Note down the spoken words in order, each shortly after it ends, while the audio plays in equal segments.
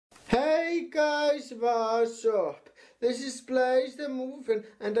Hey guys, what's up? This is Blaze the Moving,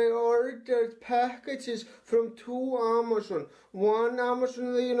 and I ordered packages from two Amazon. One Amazon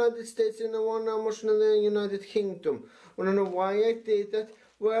in the United States and one Amazon in the United Kingdom. Wanna know why I did that?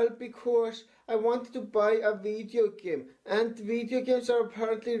 Well, because I wanted to buy a video game, and video games are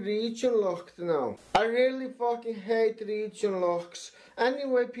apparently region locked now. I really fucking hate region locks.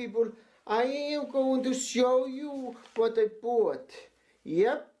 Anyway, people, I am going to show you what I bought.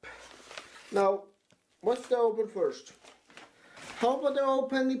 Yep. Now, what's the open first? How about I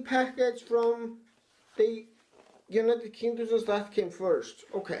open the package from the United Kingdom, since that came first?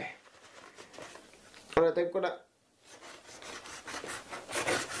 Okay. Alright, I'm gonna...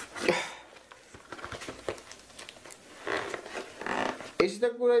 Is it a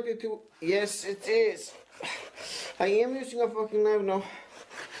good idea to... Yes, it is. I am using a fucking knife now.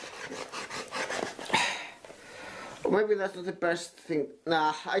 Maybe that's not the best thing.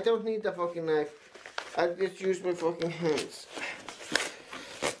 Nah, I don't need a fucking knife. I'll just use my fucking hands.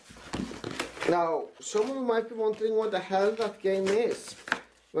 Now, some of you might be wondering what the hell that game is.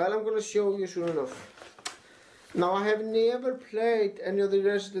 Well, I'm gonna show you soon enough. Now, I have never played any of the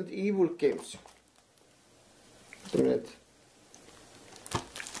Resident Evil games. Wait a minute.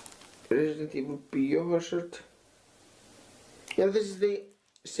 Resident Evil Biohazard. Yeah, this is the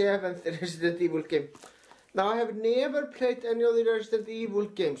 7th Resident Evil game. Now, I have never played any of the Resident Evil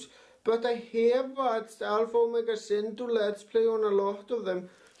games, but I have watched Alpha Omega Sin do Let's Play on a lot of them.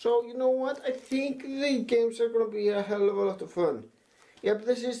 So, you know what? I think the games are going to be a hell of a lot of fun. Yep,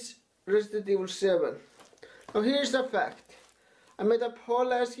 this is Resident Evil 7. Now, here's the fact. I made a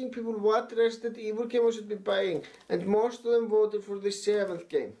poll asking people what Resident Evil game I should be buying, and most of them voted for the 7th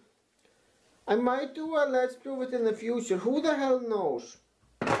game. I might do a Let's Play of it in the future. Who the hell knows?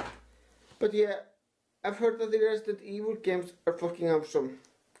 But yeah. I've heard that the Resident Evil games are fucking awesome.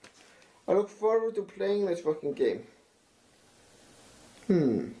 I look forward to playing this fucking game.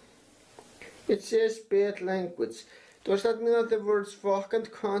 It says bad language. Does that mean that the words fuck and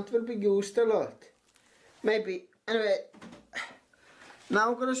cunt will be used a lot? Maybe. Anyway,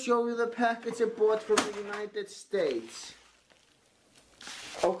 now I'm gonna show you the package I bought from the United States.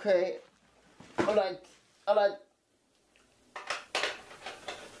 Okay. Alright.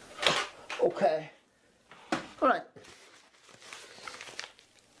 Okay. Alright.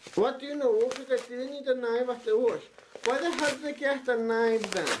 What do you know? Because I didn't need a knife after all. Why the hell did I get a knife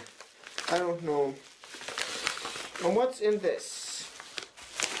then? I don't know. And what's in this?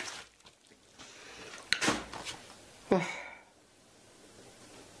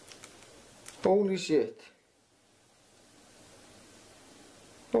 Holy shit.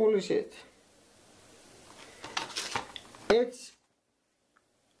 Holy shit. It's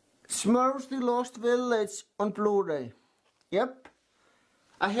Smurfs the Lost Village on Blu-ray. Yep.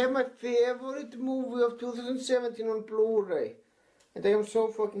 I have my favorite movie of 2017 on Blu-ray. And I am so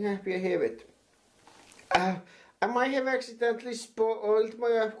fucking happy I have it. I might have accidentally spoiled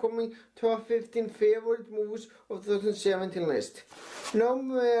my upcoming top 15 favorite movies of 2017 list. No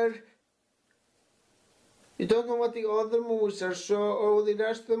more. You don't know what the other movies are, so the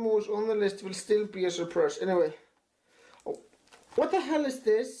rest of the movies on the list will still be a surprise. Anyway. Oh, what the hell is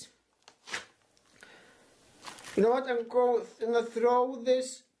this? You know what, I'm gonna throw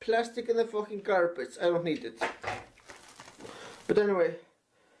this plastic in the fucking garbage. I don't need it. But anyway,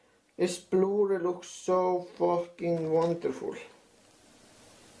 this Blu-ray looks so fucking wonderful.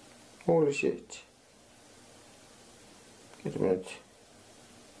 Holy shit. Wait a minute.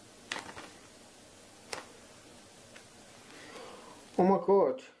 Oh my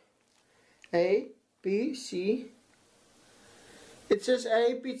god. A, B, C. It says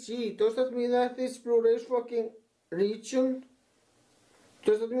APG. Does that mean that this Blu-ray is fucking region?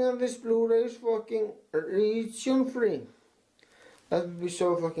 Does that mean that this Blu-ray is fucking region free? That would be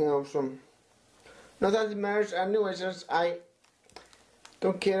so fucking awesome. Not that it matters anyway, since I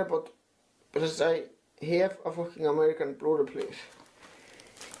don't care about, because I have a fucking American Blu-ray player.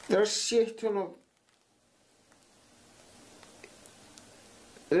 There's a shit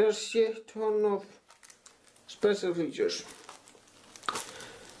ton of special features.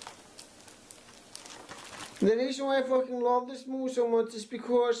 The reason why I fucking love this movie so much is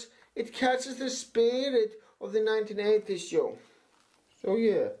because it catches the spirit of the 1980s show. So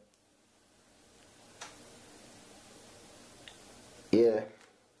yeah. Yeah.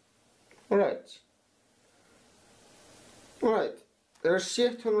 Alright. There are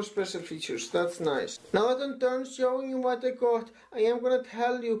shit ton of special features, that's nice. Now that I'm done showing you what I got, I am gonna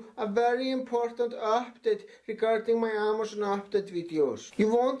tell you a very important update regarding my Amazon update videos. You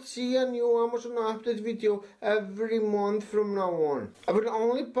won't see a new Amazon update video every month from now on. I will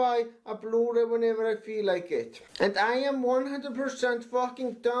only buy a Blu-ray whenever I feel like it. And I am 100%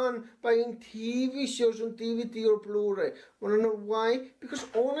 fucking done buying TV shows on DVD or Blu-ray. Wanna know why? Because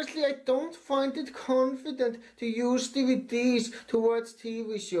honestly I don't find it confident to use DVDs to watch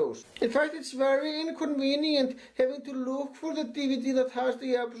TV shows. In fact, it's very inconvenient having to look for the DVD that has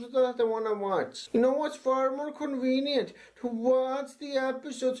the episode that I wanna watch. You know what's far more convenient? To watch the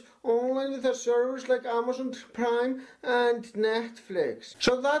episodes online with a service like Amazon Prime and Netflix.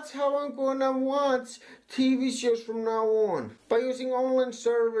 So that's how I'm gonna watch TV shows from now on. By using online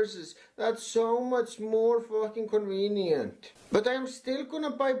services. That's so much more fucking convenient. But I'm still gonna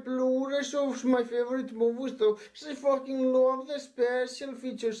buy Blu-rays of my favorite movies though, because I fucking love the special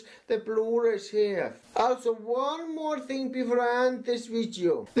features that Blu-rays have. Also, one more thing before I end this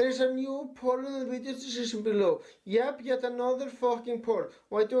video. There's a new poll in the video description below. Yep, yet another fucking poll.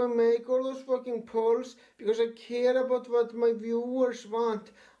 Why do I make all those fucking polls? Because I care about what my viewers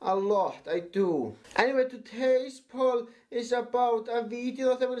want. A lot, I do. Anyway, today's poll is about a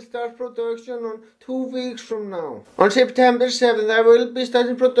video that I will start production on 2 weeks from now. On September 7th, I will be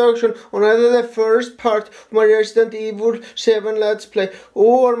starting production on either the first part of my Resident Evil 7 Let's Play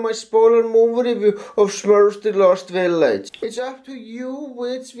or my spoiler movie review of Smurfs The Lost Village. It's up to you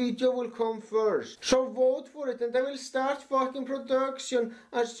which video will come first. So vote for it and I will start fucking production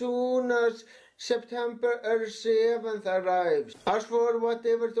as soon as September 7th arrives. As for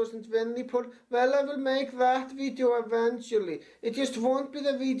whatever doesn't win the poll, well, I will make that video eventually. It just won't be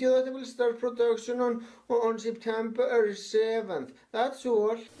the video that I will start production on September 7th. That's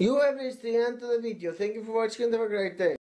all. You have reached the end of the video. Thank you for watching and have a great day.